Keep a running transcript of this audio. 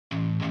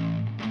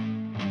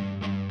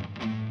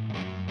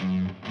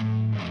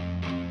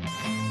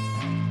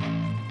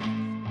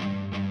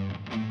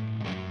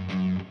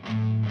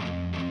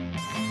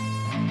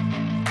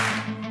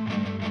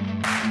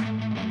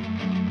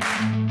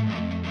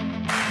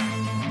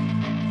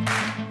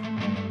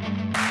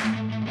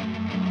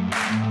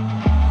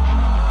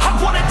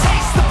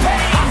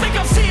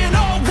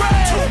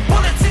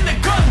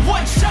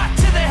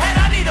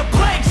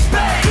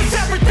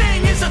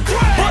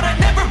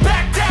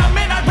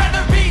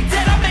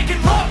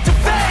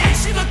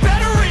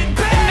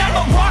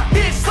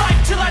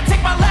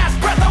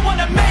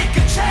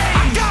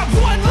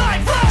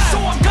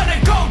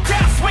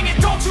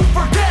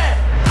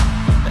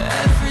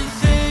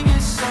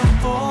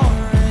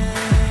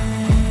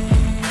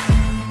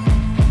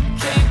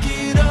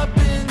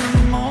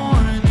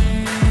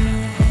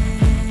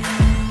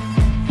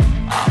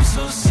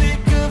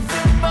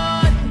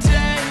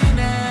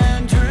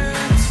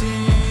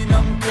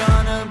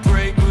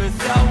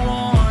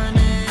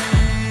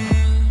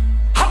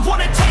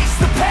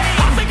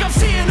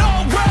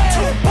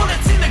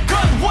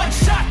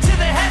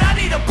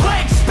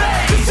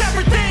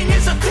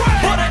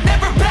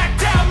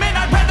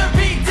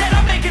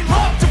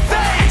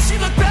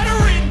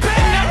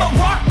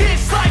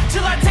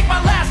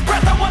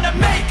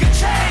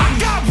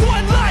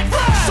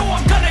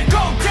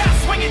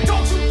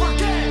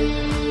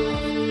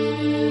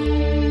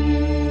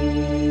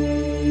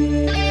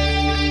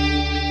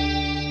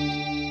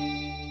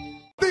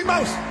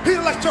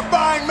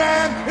electrifying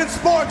man in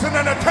sports and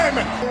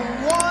entertainment.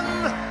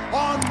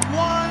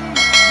 One-on-one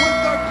with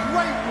the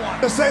great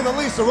one. To say the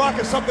least, The Rock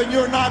is something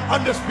you're not.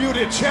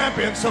 Undisputed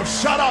champion, so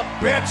shut up,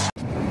 bitch.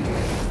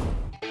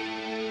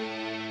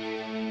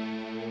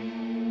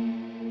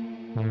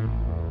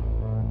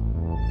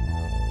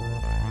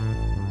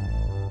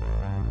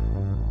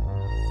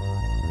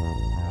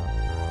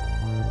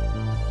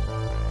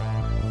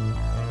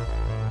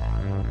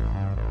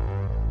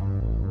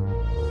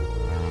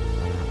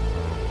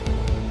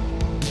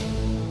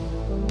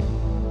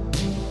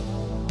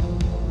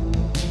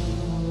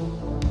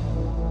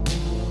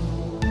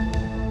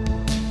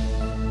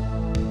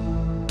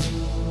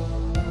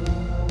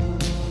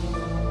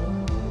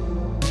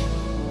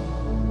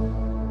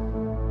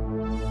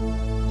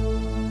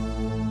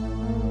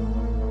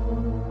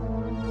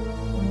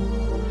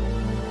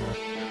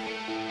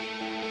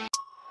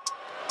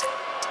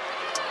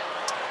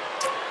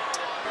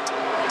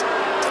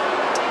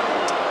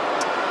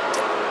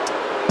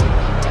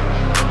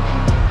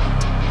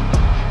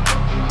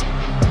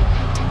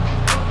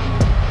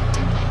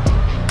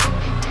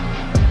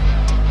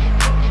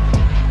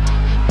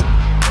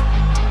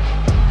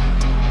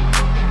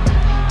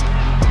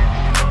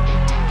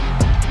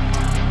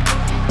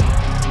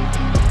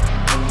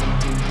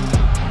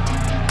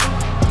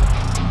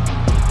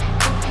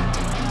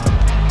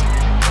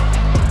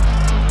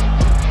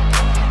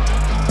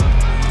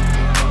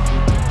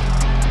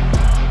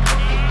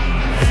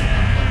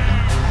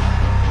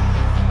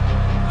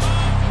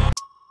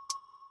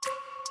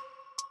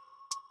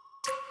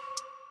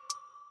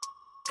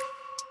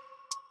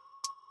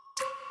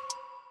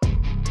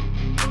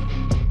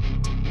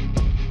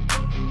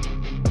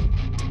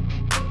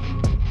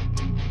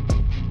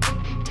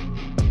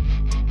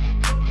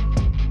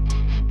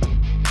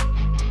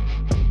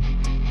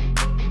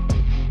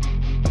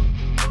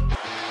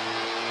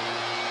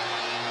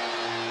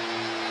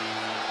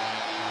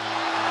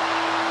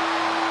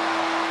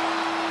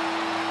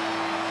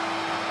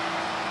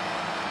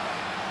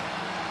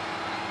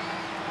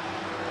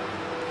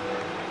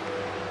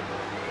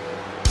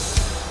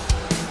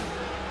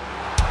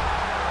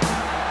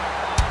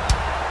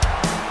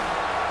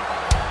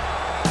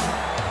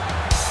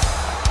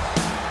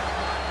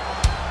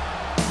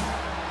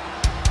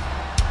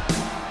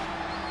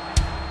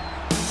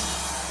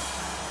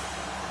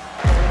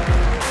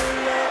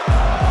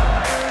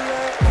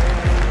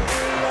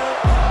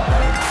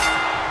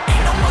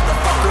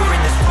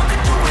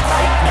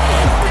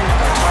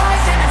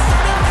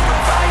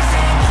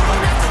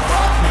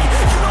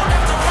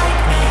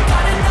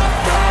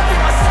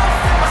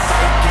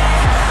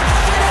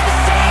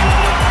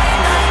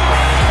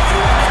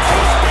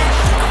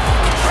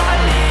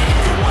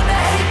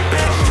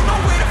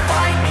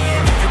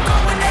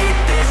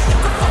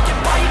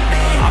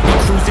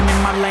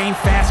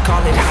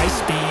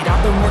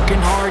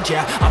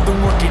 Yeah, I've been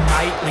working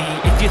nightly.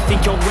 If you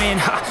think you'll win,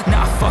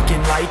 not fucking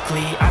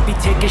likely. I be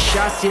taking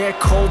shots, yeah,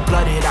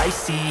 cold-blooded,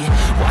 icy.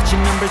 Watching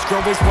numbers grow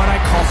is what I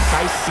call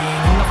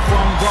sightseeing. In the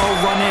front row,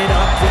 run it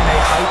up when they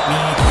hype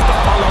me. The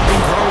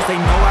following grows, they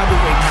know how to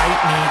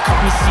ignite me. Call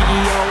me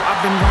CEO,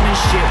 I've been running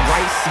shit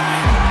right, see.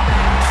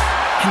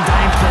 And I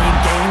ain't playing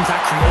games, I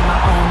create my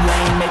own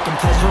lane, making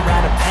pleasure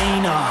out of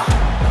pain,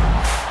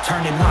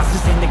 turning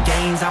losses into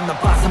gains. I'm the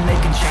boss, I'm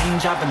making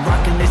change. I've been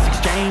rocking this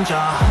exchange,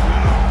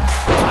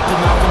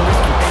 popping off and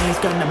risking things,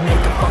 gonna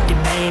make a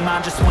fucking name. I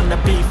just wanna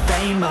be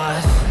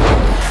famous,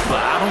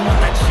 but I don't want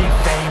that cheap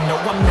fame. No,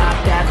 I'm not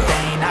that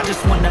vain, I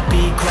just wanna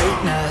be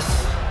greatness.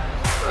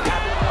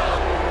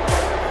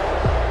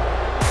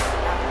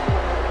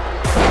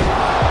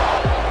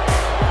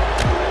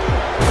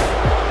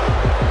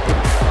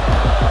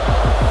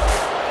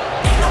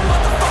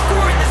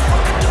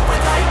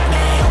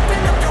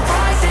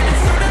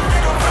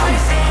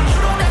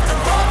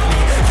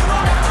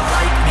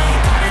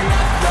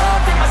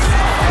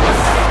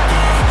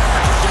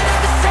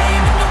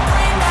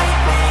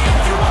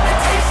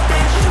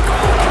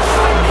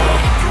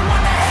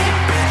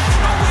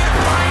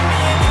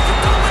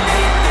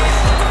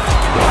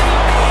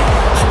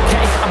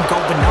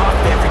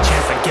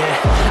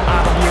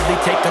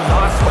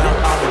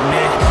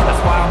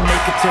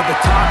 To the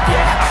top,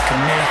 yeah, I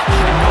commit.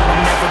 And no,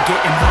 I'm never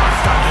getting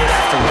lost, I'll get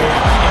after it.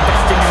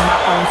 Investing in my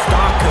own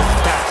stock, cause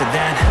it's faster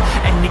than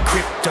any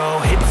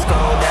crypto hits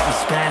go, let me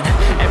spend.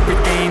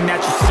 Everything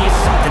that you see is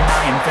something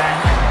I invent,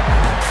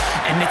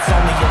 and it's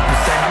only a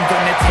percent. I'm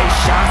gonna take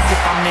shots,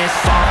 if I miss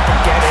off,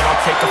 forget it.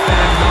 I'll take a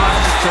fat loss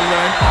just to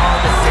learn all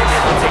that's in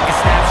it. I'm taking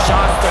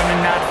snapshots, learning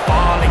how to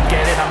fall and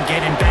get it. I'm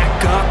getting back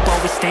up,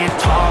 always stand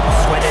tall, I'm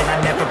sweating, I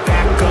never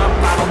back up,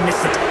 I don't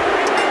miss it.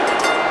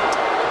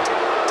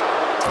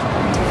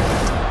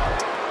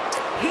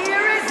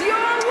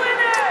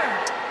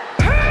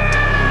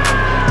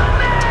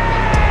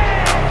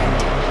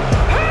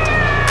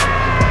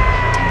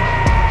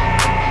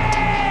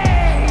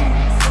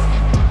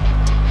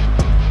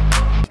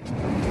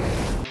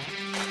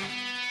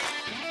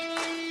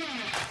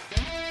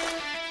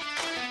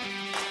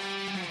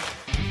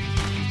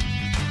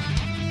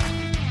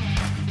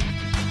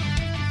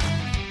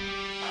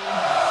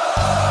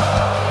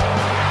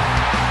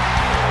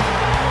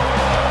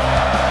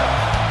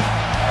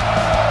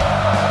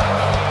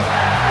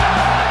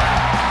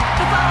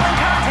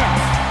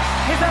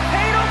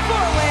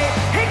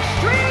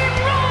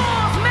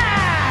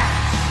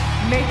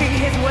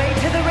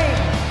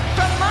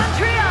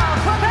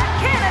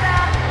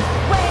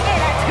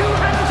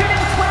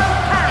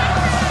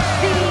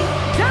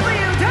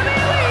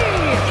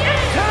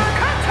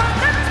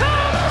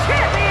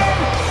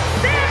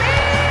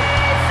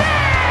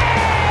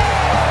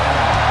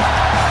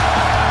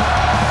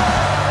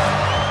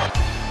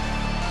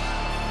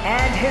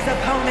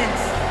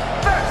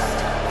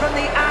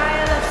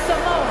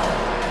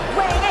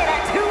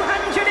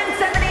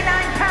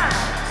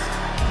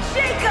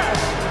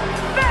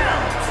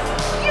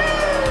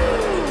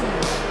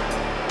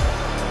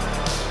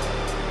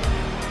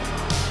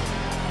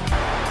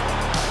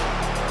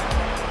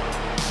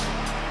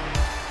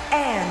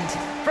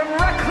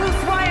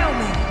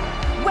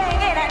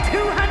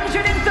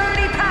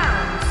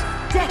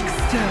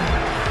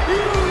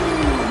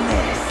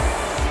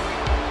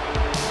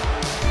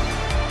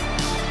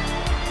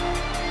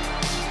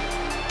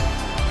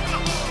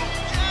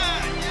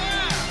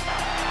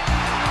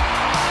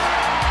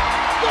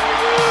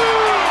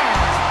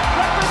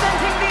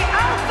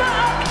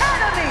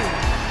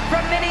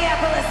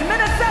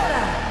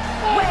 Minnesota,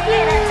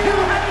 weighing in at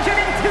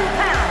 202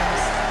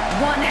 pounds,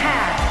 one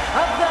half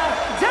of the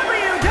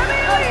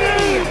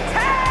WWE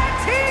Tag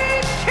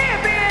Team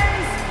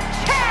Champions,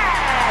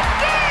 Chad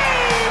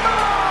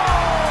Gable!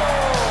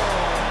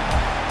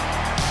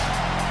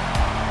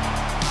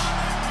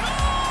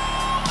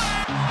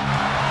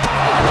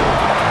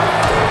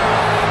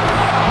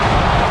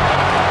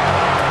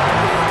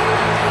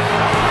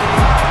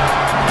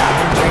 I've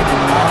been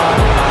dreaming all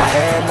in my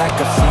head like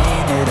I've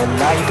seen it, a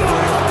life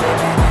worth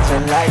living. A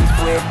life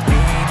with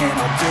meaning,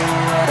 I'll do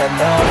what I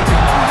love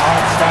till my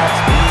heart stops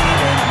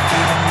beating. I'm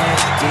feeding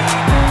this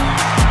demon.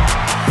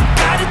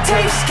 Got a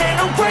taste, can't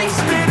erase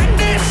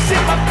bitterness in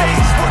my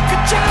face. Work a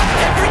job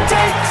every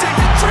day, till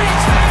your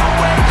dreams fade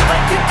away.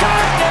 Like a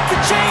card, never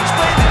change,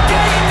 play the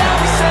game, now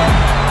we say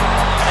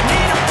I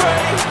need a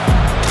break.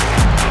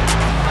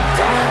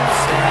 Time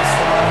stands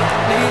for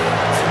me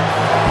to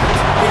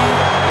be.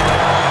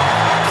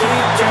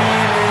 Keep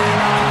dreaming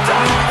on.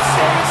 Time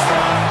stands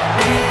for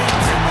me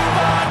to move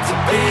on, to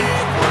be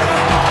what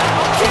I want.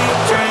 I'll keep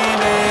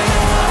dreaming.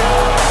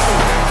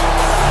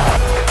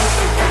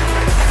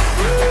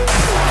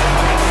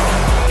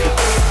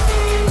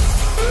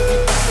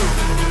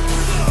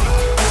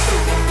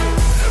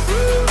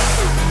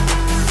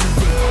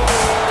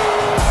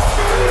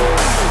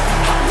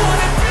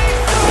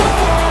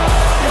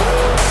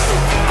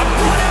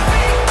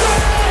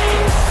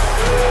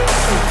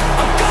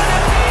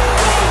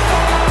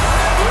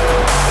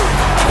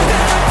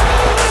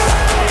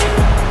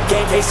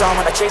 Face on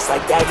when I chase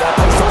like that, yeah, I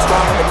play so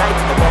strong with the knife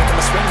in the back. I'ma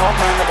swing home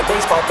run like a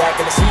baseball bat.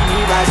 Gonna see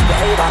me rise, you can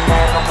hate on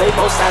that. I'ma play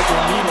both sides,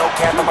 don't need no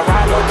cap. I'ma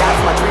ride or die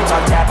for my dreams on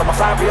tap. I'ma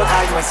fly real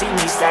high, you ain't see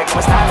me stack. I'ma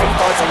stop hating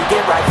thoughts and you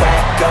get right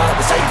back up.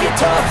 That's how you get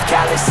tough.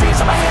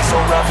 Calluses on my hands so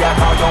rough, yeah, I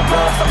call your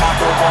bluff. I'm not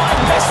the one,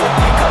 mess with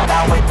me, come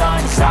down with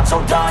none. Stop so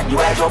done, you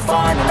had your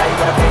fun, and now you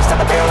gotta face down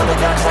the barrel of the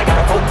gun. Cause I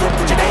got a full clip,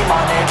 put your name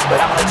on it, but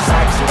I'ma let you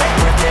slide cause you ain't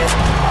worth it.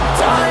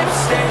 Time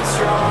stays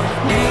strong,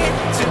 need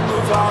to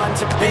move on,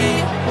 to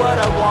be what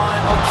I want.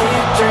 I'll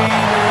keep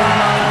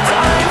dreaming.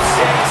 Time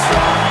stays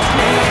strong,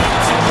 need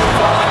to move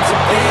on, to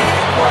be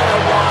what I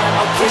want.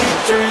 I'll keep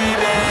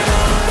dreaming.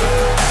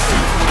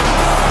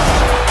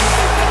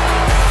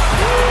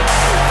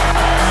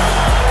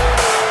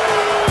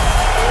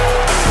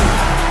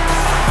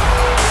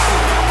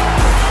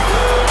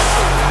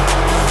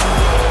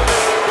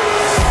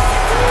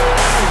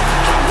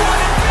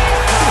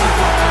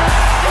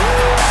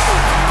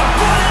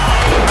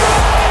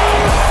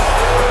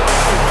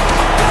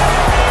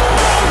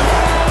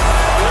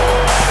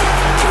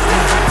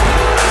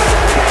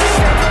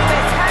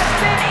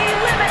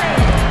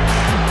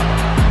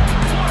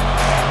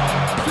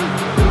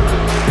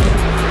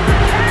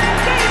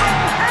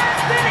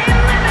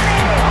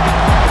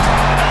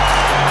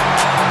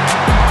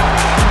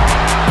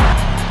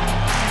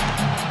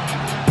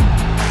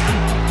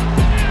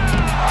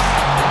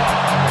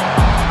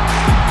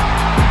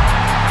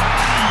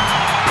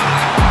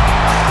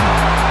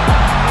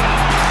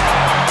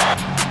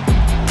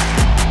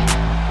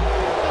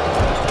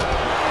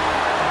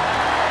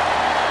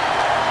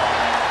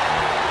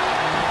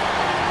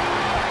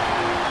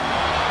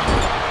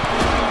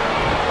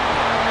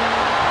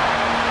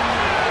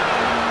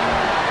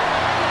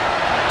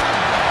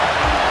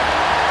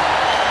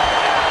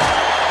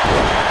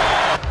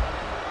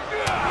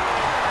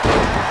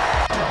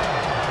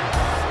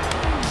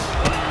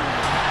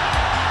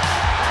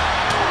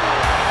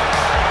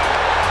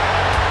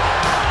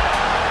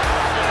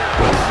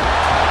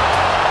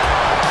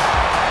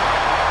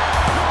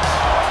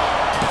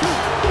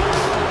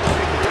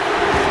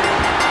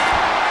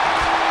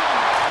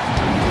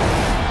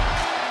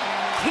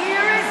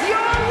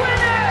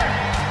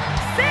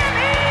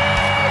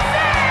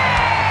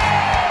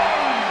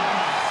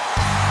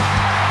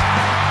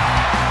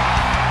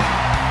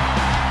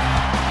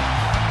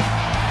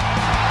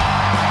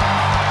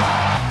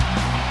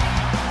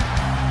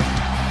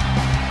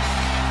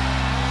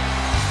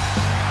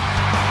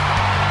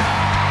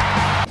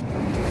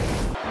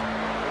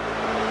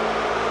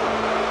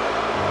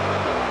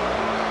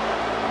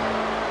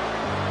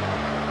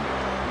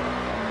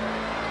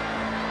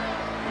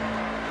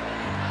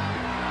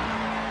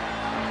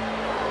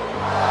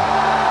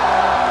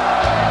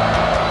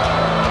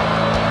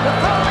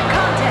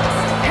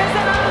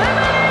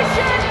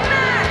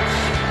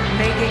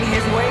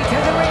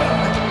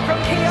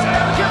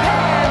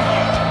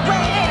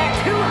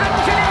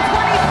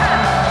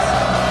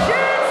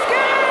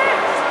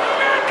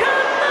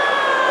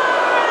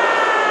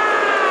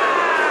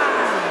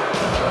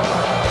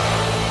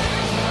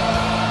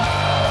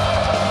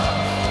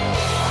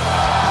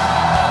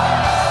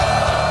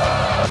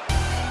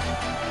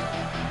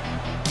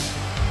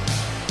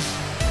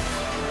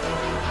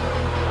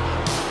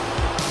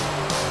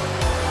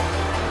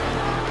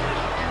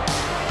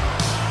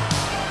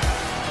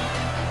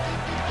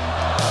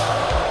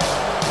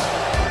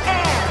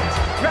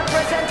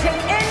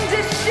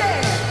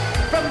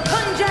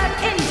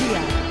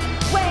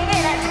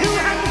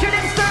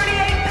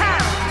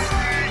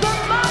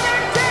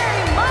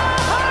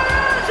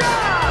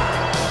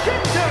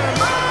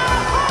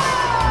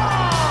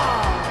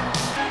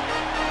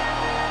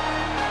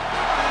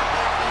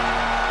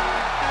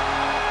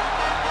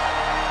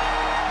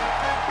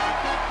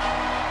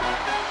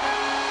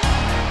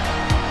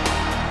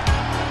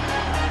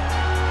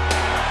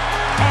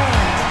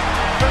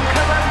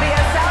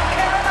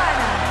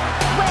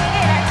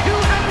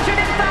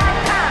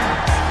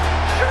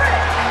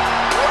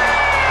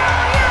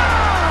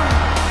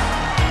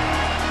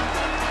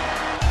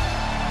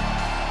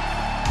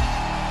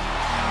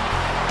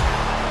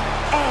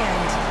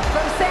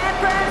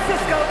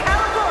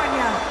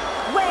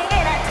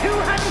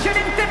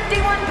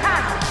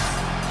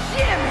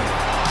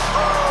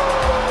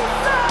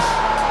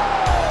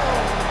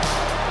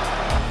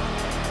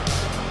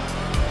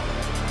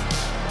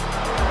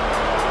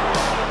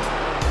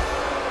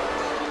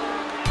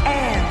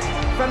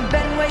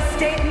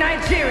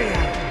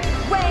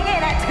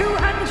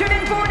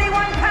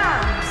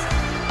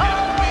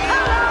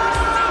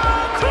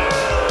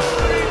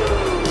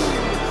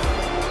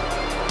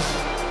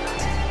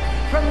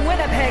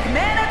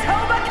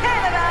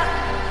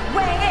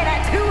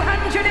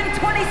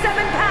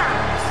 127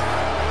 pounds,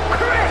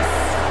 Chris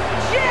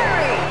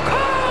Jerry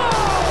Cole!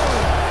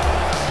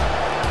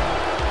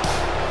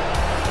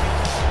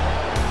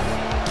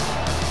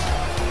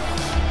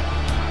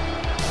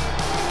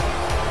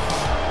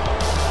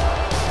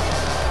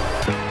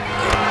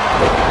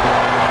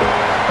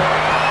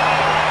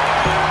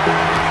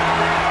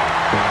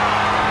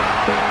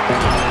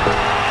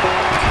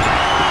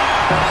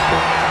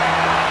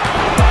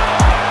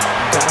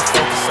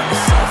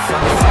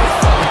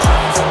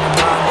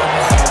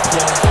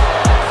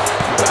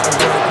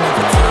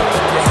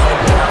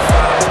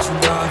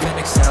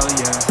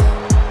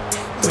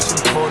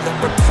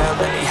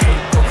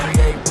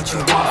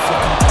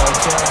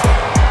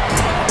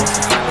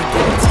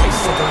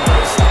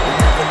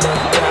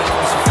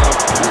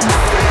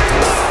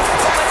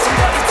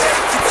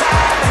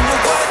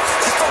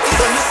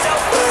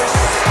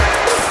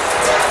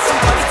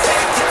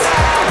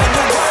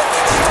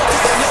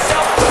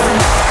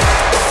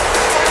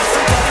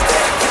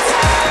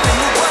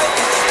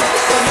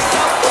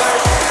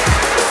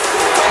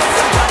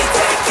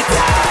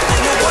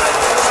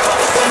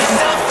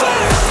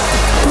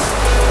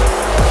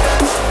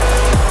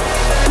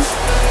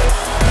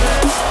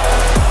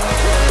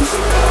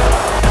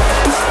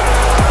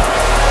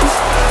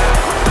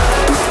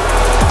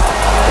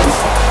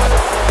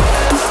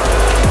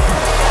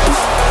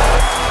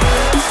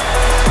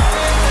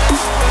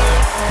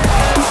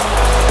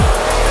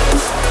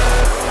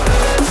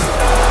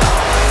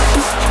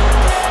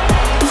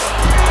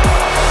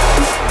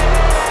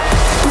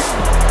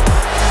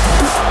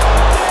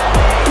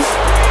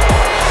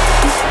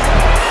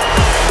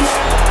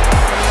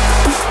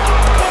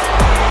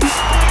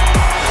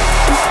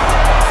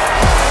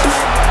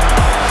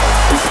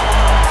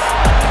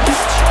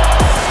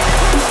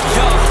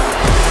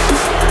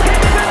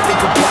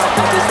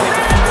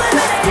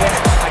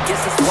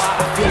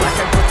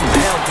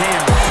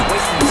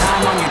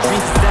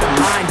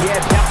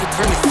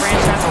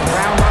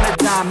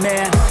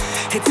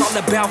 It's all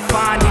about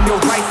finding your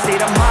right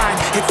state of mind.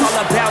 It's all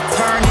about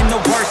turning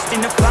the worst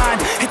into fine.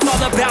 It's all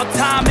about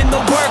time and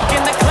the work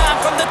and the climb.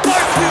 From the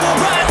thirst we will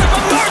rise up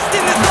immersed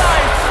in this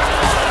life.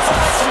 Don't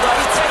let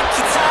somebody take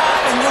your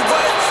time and your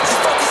worth.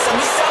 Just focus on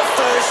yourself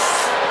first.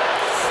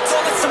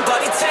 Don't let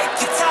somebody take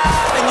your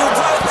time and your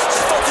worth.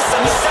 Just focus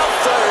on yourself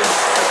first.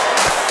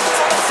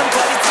 Don't let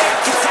somebody take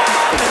your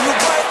time and your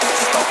worth.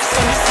 Just focus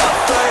on yourself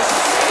first.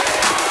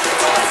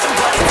 Don't let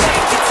somebody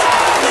take your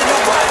time and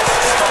your worth.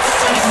 Just focus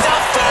on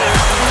yourself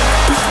first.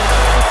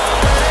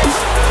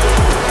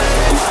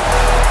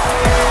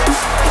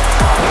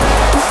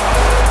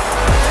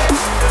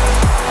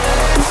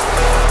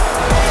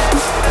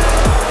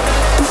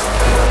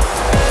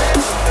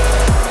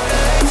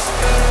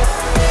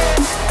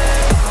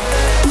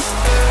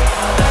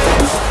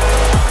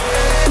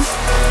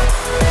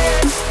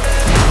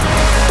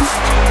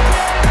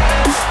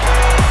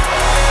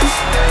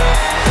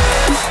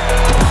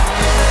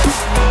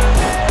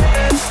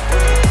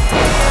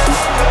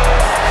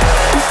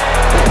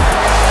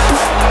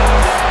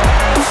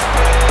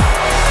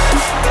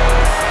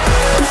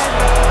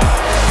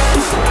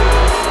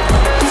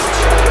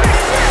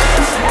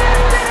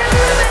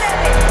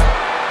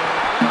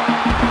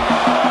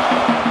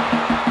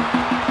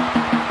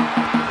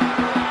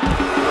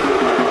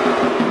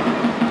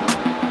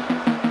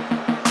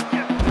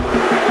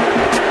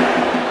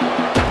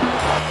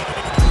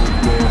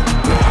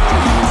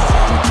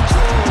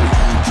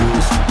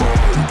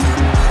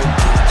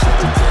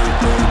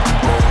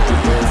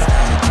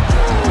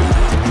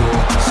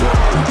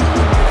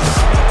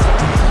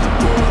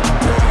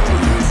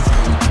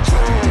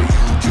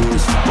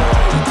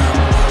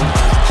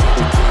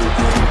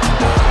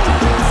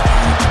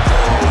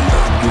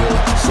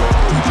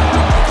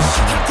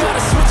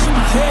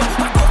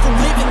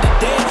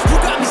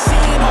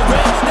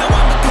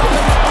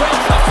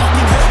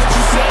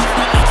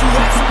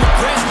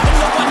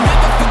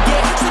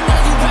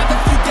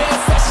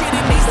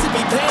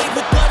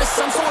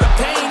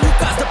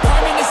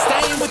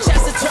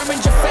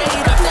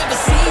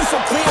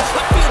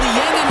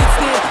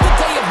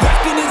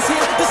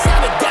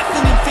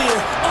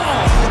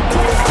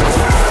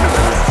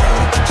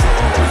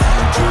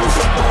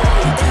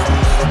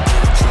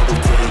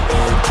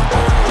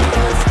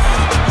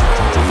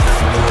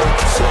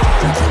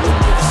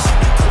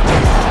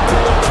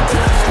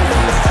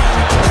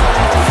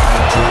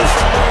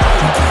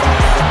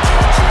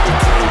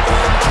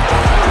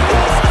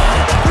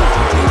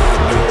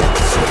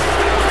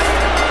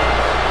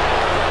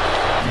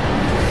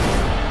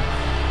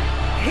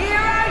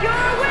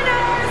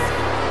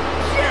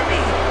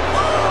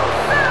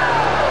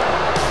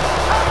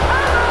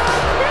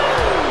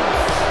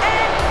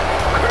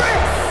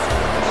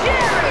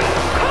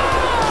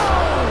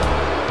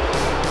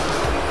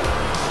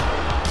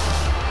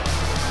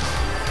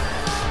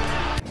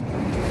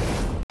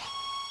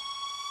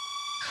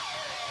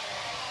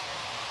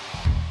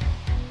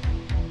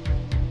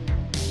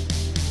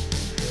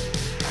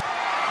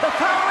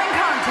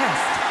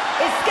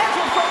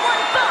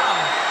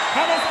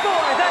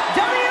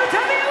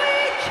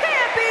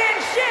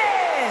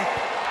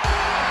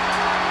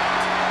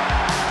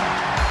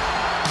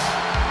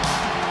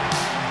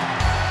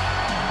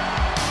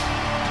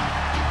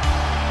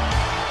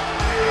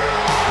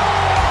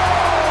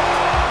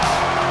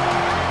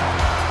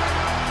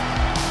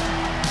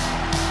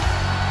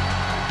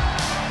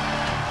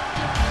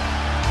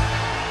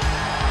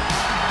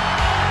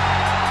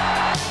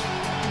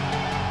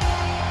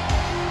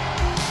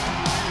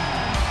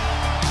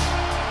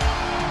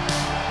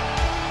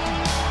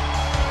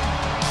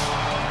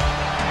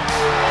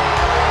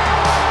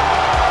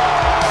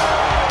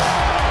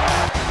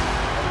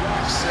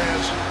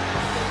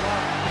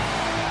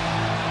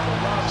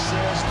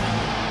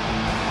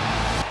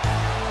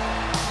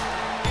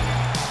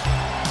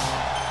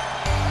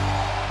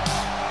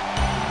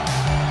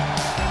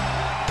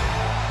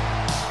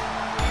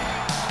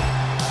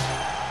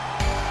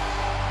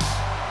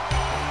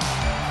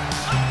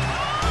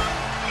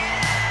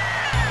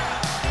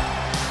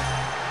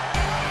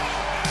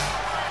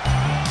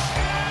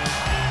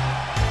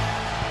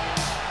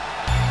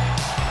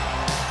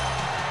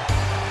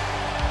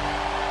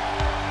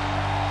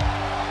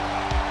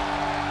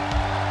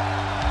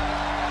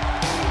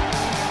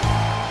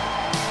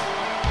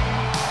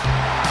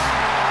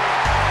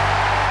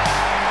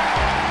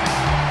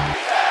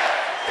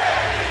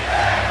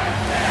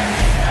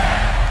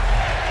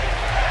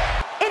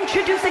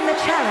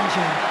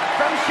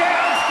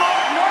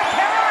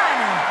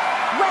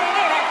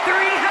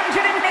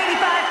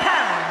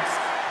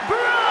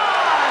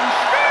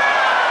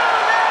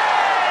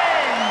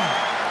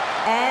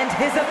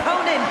 his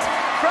opponent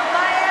from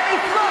Miami,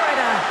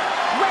 Florida,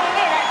 weighing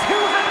in at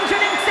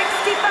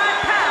 265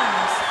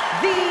 pounds,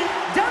 the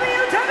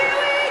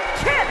WWE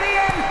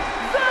Champion,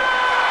 The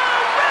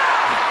Rock!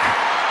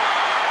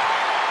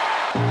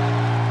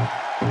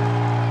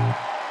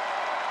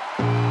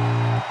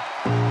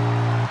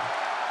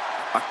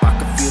 I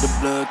can feel the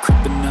blood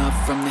creeping up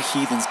from the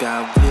heathens.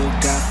 Got will,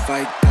 got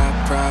fight,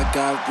 got pride,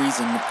 got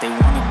reason. If they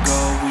wanna go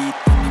eat,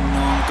 then you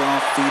know I'm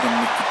gon' feed them.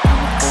 If you're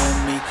coming for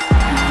me,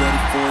 be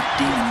ready for a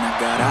demon. I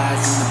got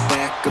eyes in the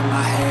back of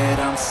my head,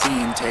 I'm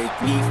seeing. Take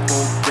me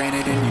for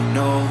granted and you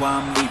know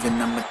I'm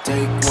leaving. I'ma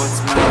take what's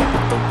mine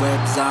with the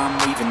webs I'm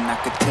weaving. I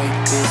could take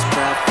this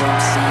crowd from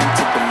seeing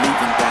to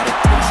believing. Got a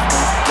taste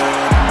of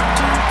blood and my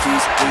tongue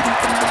keeps bleeding.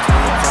 From the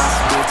words I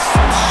spit,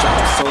 so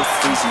sharp, so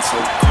freezing, so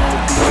cold.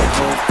 Be a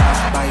whole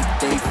frostbite,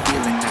 they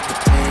feeling. I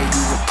could tear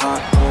you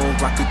apart or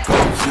I could go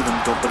heal them.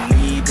 Don't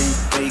believe in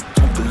fate,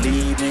 don't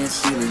believe in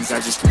ceilings. I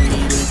just need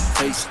a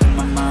taste and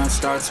my mind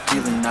starts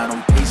feeling. I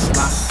don't pace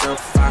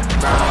myself, I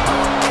grind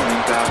on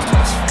kneeling. Got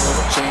much for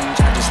change,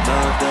 I just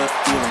love the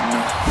feeling.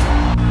 No,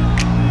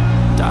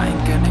 I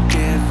ain't gonna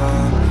give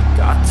up.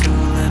 Got too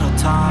little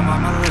time,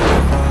 I'ma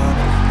live up.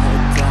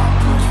 Head down,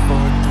 push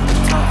forward through the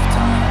tough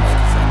times.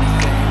 'Cause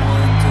anything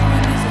worth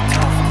doing is a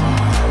tough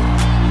climb.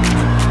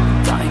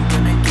 I ain't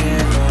gonna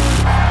give up.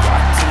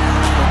 Got too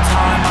little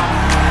time, I'ma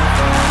live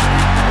up.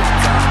 Head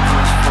down,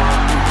 push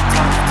forward through the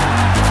tough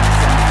times.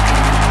 'Cause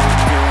anything worth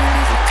doing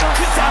is a tough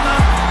climb. 'Cause I'ma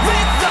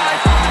live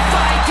life on the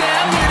fight, yeah,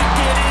 I'm here to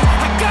get it.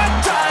 I got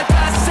drive,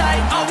 got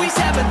sight, always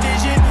have a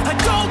vision. I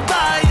don't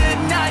lie at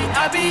night,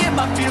 I be in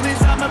my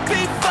feelings. I'ma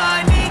be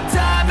fine, need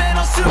time and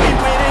I'll soon be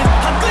winning.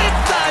 I live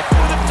life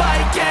for the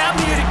fight, yeah, I'm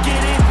here to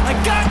get it. I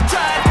got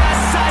drive, got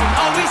sight,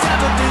 always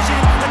have a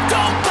vision. I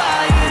don't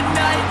lie at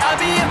night, I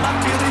be in my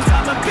feelings.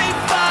 I'ma be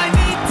fine,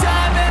 need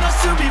time and I'll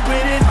soon be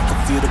winning. I can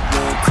feel the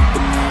blood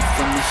creeping up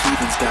from the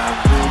heathens. Got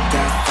will,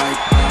 got fight,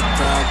 got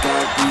pride,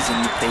 got reason.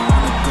 If they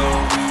wanna go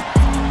eat,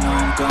 then you know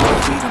I'm gon'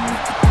 feed them.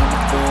 If you're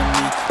coming for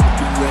me,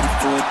 be ready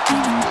for a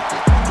demon.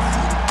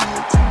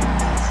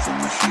 From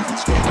the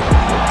heathens, got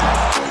will, got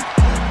fight,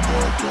 got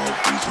pride, got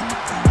reason.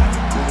 If they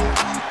wanna go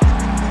eat, then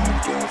you know I'm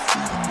gon'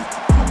 feed them. If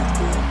you're coming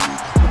for me,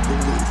 be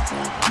ready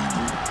for a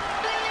demon.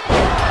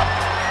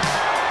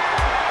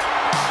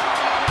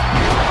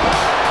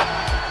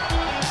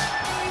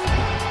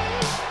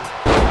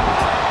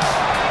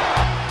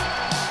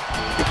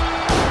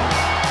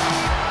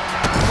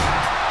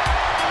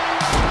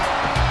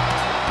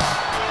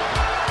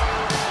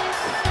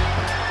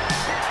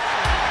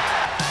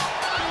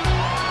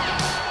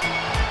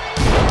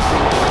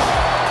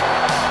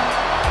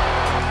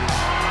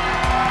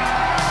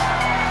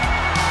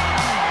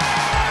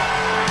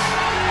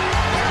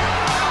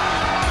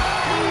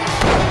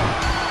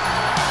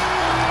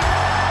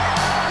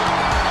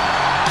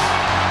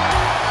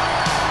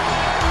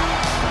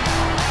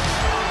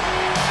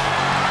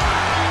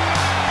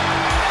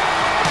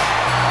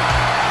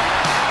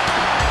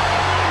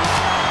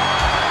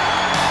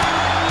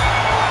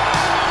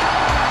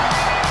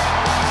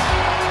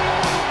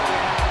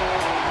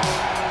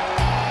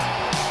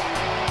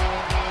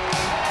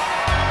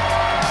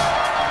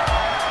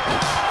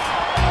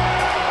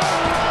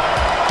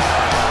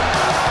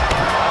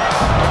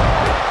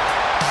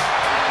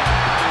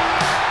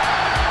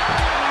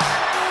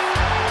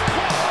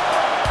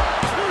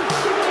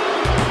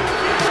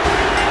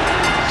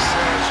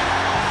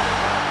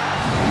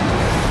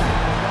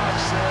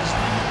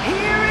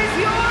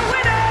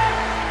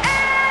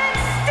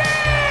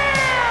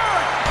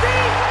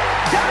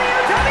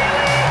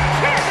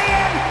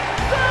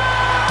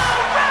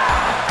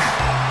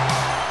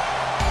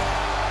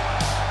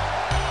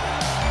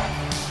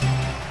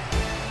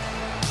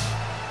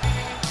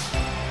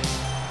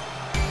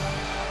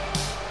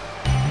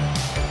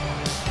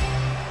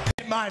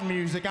 My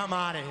music, I'm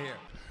out of here.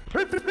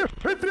 If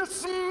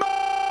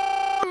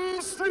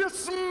you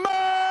smell,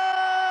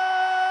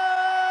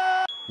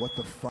 what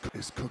the fuck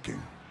is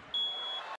cooking?